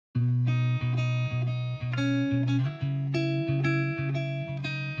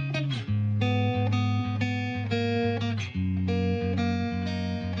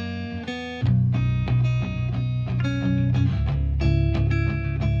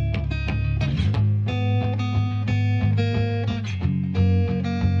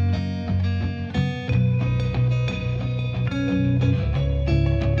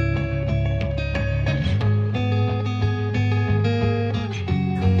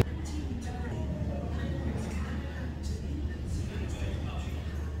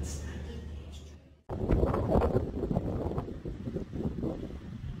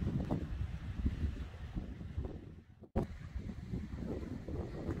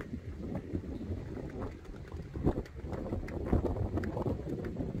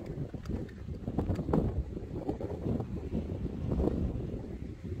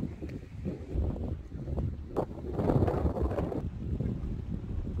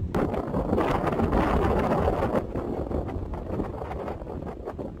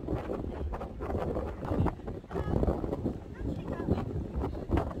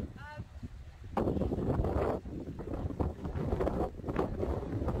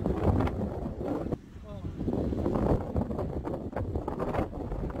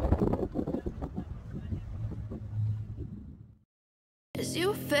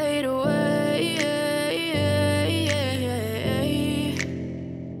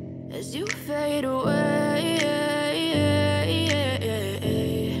as you fade away.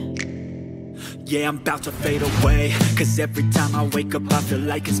 Yeah, I'm about to fade away, cause every time I wake up I feel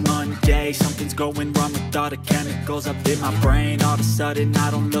like it's Monday. Something's going wrong with all the chemicals up in my brain. All of a sudden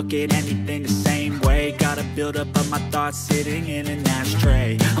I don't look at anything the same way. Gotta build up of my thoughts sitting in an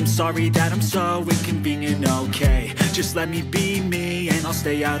ashtray. I'm sorry that I'm so inconvenient, okay. Just let me be me and I'll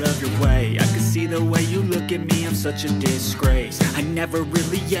stay out of your way. I can see the way you look at me, I'm such a disgrace. I never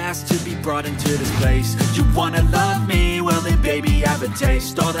really asked to be brought into this place. You wanna love me? Well then baby have a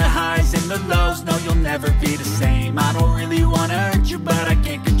taste. All the highs and the lows, no, you'll never be the same. I don't really wanna hurt you, but I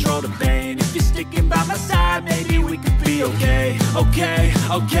can't control the pain. If you're sticking by my side, maybe we could be okay.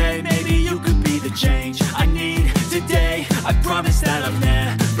 Okay, maybe you could be the change I need today. I promise that I've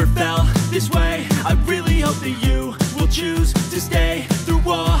never felt this way. I really hope that you will choose to stay through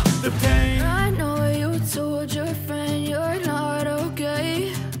all the pain. I know you told your friend you're not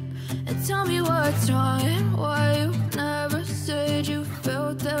okay, and tell me what's wrong and why you never said you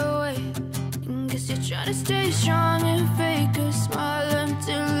felt that way. Guess you're trying to stay strong and fake a smile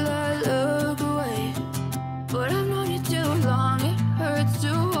until I look away. But I've known you too long, it hurts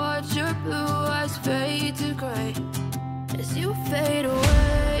to watch your blue eyes fade to gray as you fade away.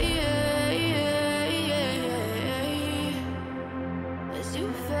 As you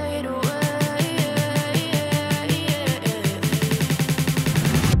fade away.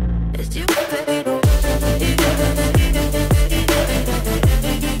 As you fade away.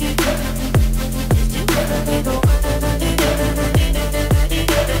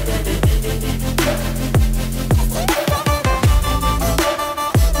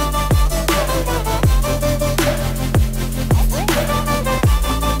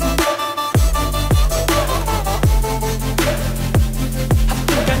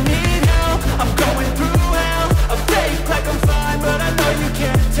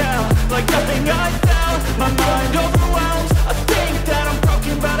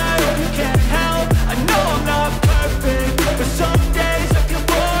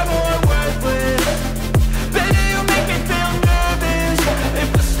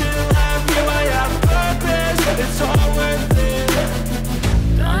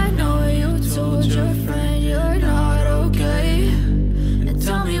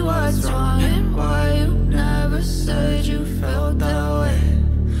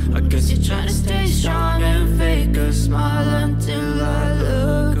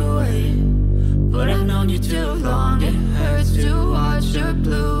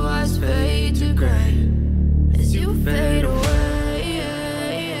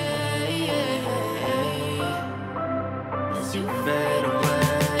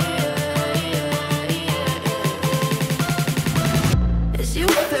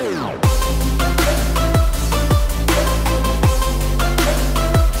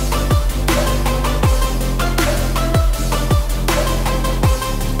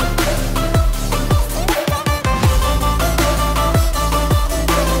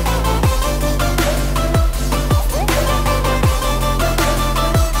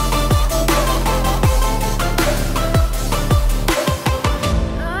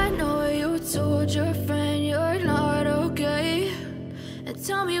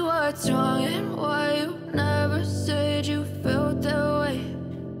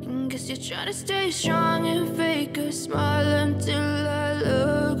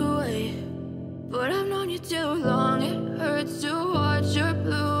 But I've known you too long, it hurts to watch your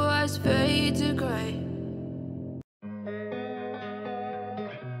blue